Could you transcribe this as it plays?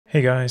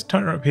Hey guys,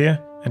 Tightrope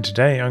here, and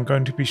today I'm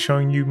going to be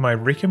showing you my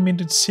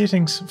recommended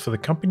settings for the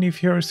Company of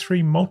Heroes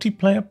 3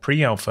 multiplayer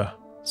pre-alpha.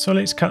 So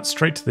let's cut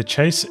straight to the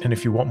chase, and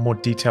if you want more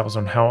details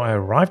on how I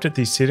arrived at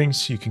these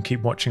settings, you can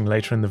keep watching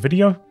later in the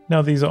video.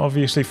 Now these are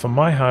obviously for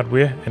my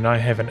hardware, and I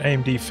have an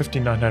AMD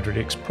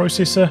 5900X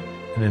processor,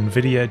 an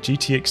NVIDIA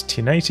GTX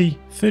 1080,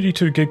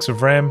 32 gigs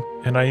of RAM,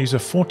 and I use a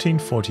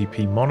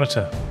 1440p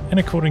monitor.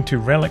 And according to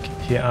Relic,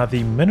 here are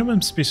the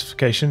minimum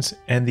specifications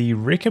and the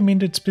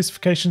recommended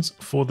specifications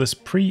for this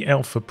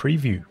pre-alpha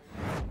preview.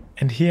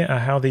 And here are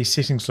how these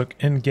settings look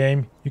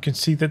in-game. You can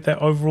see that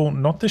they're overall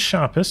not the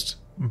sharpest,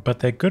 but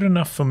they're good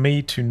enough for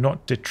me to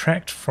not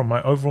detract from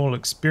my overall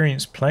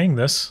experience playing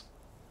this.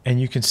 And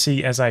you can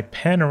see as I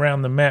pan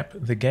around the map,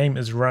 the game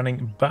is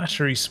running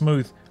buttery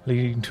smooth,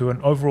 leading to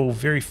an overall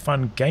very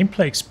fun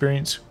gameplay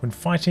experience when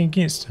fighting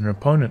against an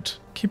opponent.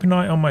 Keep an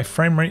eye on my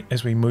frame rate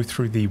as we move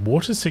through the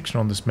water section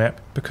on this map,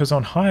 because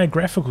on higher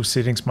graphical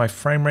settings my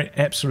frame rate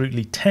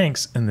absolutely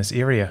tanks in this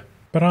area,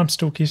 but I'm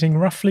still getting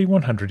roughly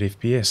 100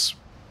 FPS.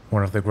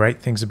 One of the great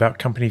things about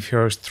Company of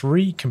Heroes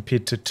 3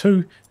 compared to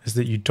 2 is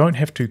that you don't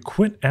have to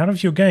quit out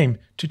of your game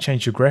to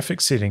change your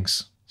graphics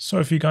settings. So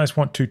if you guys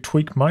want to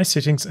tweak my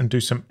settings and do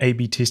some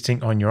A/B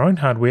testing on your own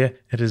hardware,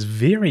 it is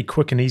very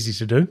quick and easy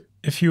to do.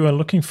 If you are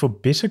looking for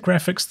better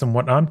graphics than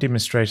what I'm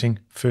demonstrating,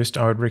 first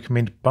I would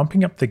recommend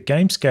bumping up the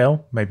game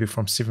scale, maybe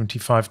from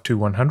 75 to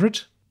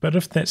 100. But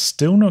if that's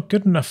still not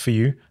good enough for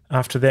you,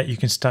 after that you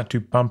can start to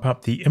bump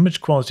up the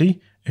image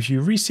quality. If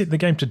you reset the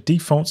game to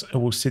defaults, it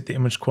will set the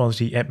image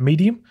quality at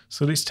medium.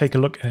 So let's take a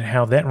look at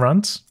how that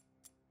runs.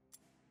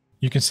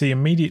 You can see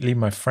immediately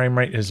my frame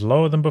rate is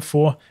lower than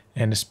before,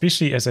 and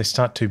especially as I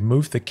start to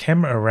move the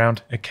camera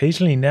around,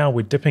 occasionally now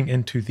we're dipping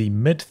into the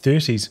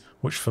mid-30s,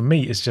 which for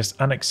me is just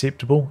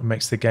unacceptable and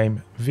makes the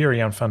game very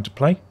unfun to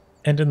play.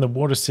 And in the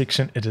water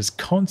section it is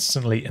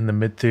constantly in the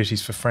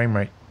mid-30s for frame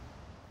rate.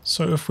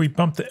 So if we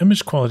bump the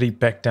image quality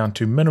back down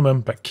to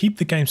minimum but keep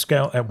the game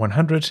scale at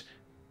 100,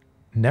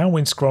 now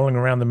when scrolling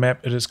around the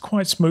map it is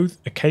quite smooth,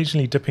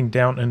 occasionally dipping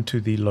down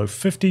into the low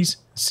 50s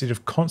instead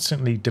of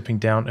constantly dipping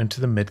down into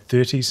the mid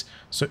 30s.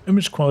 So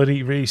image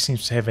quality really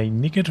seems to have a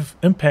negative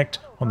impact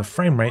on the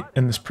frame rate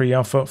in this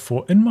pre-alpha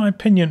for, in my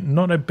opinion,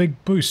 not a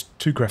big boost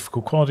to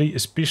graphical quality,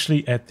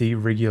 especially at the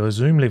regular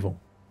zoom level.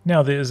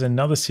 Now there is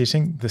another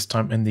setting, this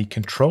time in the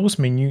controls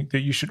menu,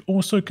 that you should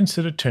also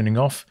consider turning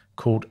off,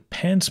 called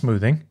pan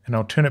smoothing, and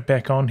I'll turn it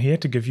back on here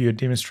to give you a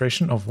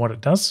demonstration of what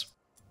it does.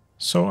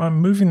 So I'm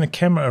moving the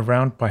camera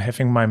around by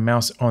having my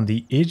mouse on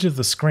the edge of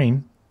the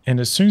screen, and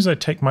as soon as I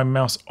take my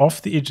mouse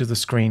off the edge of the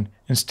screen,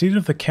 instead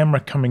of the camera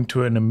coming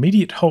to an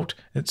immediate halt,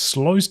 it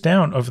slows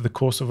down over the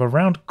course of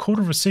around a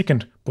quarter of a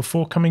second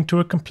before coming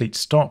to a complete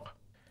stop.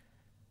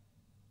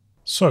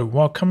 So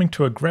while coming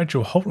to a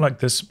gradual halt like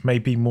this may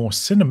be more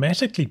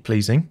cinematically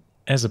pleasing,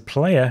 as a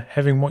player,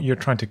 having what you're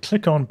trying to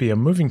click on be a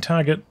moving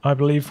target, I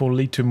believe will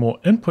lead to more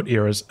input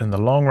errors in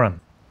the long run.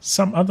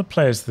 Some other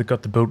players that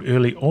got the build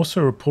early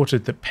also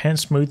reported that pan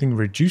smoothing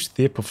reduced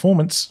their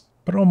performance,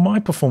 but on my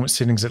performance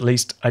settings at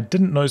least, I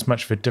didn't notice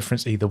much of a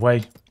difference either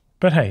way.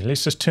 But hey,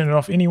 let's just turn it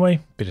off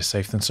anyway, better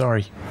safe than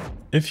sorry.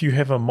 If you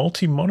have a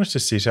multi-monitor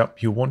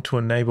setup, you'll want to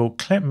enable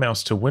clamp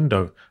mouse to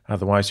window,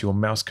 otherwise your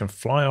mouse can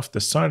fly off the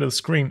side of the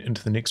screen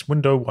into the next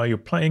window while you're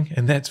playing,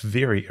 and that's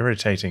very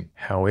irritating.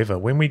 However,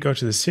 when we go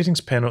to the settings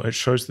panel, it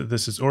shows that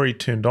this is already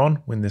turned on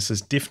when this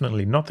is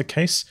definitely not the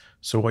case,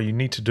 so what you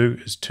need to do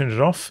is turn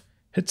it off,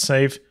 hit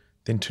save,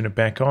 then turn it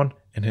back on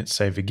and hit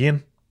save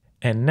again.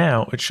 And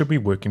now it should be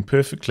working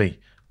perfectly.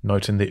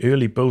 Note in the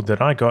early build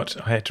that I got,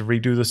 I had to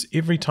redo this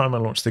every time I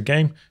launched the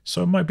game,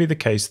 so it might be the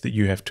case that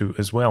you have to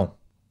as well.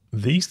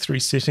 These three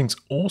settings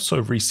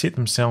also reset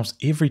themselves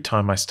every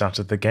time I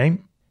started the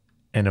game.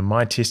 And in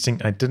my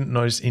testing, I didn't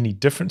notice any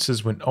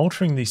differences when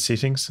altering these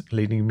settings,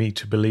 leading me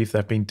to believe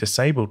they've been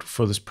disabled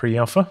for this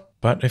pre-alpha.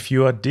 But if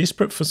you are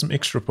desperate for some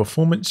extra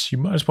performance, you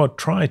might as well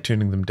try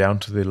turning them down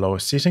to their lower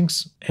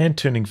settings and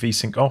turning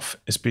VSync off,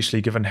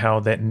 especially given how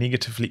that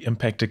negatively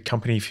impacted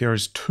Company of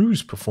Heroes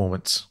 2's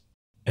performance.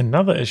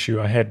 Another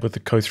issue I had with the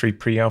CO3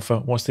 pre-alpha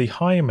was the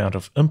high amount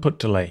of input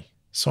delay.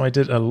 So I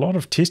did a lot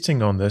of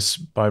testing on this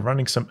by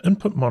running some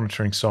input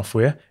monitoring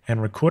software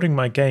and recording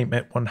my game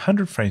at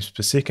 100 frames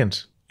per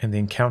second, and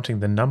then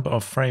counting the number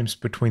of frames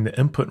between the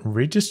input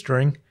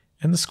registering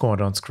and the squad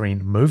on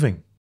screen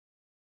moving.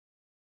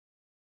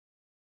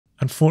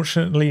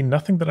 Unfortunately,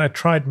 nothing that I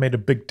tried made a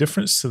big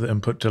difference to the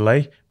input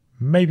delay.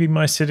 Maybe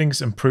my settings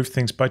improved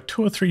things by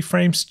 2 or 3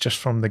 frames just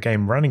from the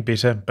game running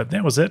better, but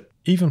that was it.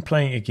 Even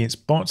playing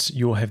against bots,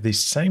 you'll have the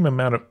same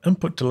amount of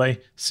input delay,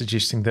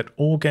 suggesting that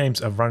all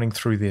games are running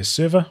through their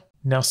server.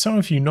 Now some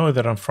of you know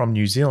that I'm from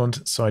New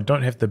Zealand, so I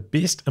don't have the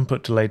best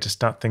input delay to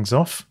start things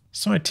off.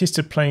 So I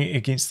tested playing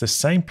against the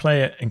same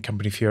player in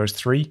Company of Heroes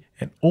 3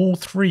 and all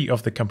 3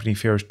 of the Company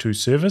of Heroes 2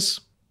 servers.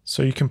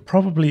 So you can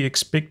probably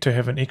expect to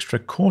have an extra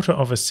quarter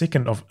of a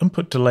second of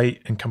input delay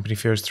in Company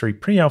of Heroes 3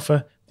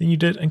 pre-alpha than you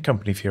did in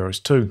Company of Heroes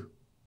 2.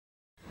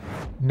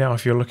 Now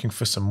if you're looking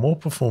for some more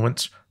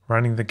performance,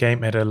 running the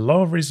game at a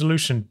lower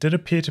resolution did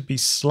appear to be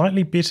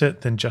slightly better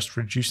than just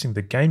reducing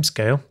the game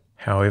scale.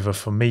 However,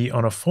 for me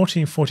on a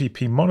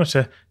 1440p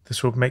monitor,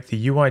 this would make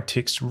the UI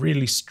text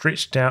really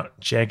stretched out,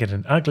 jagged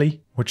and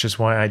ugly, which is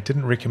why I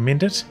didn't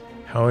recommend it.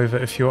 However,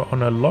 if you're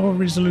on a lower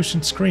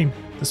resolution screen,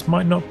 this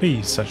might not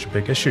be such a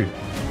big issue.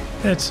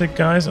 That's it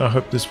guys, I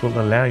hope this will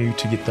allow you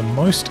to get the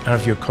most out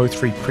of your Code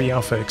 3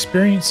 pre-alpha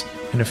experience,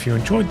 and if you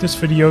enjoyed this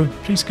video,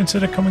 please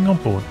consider coming on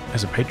board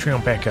as a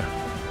Patreon backer.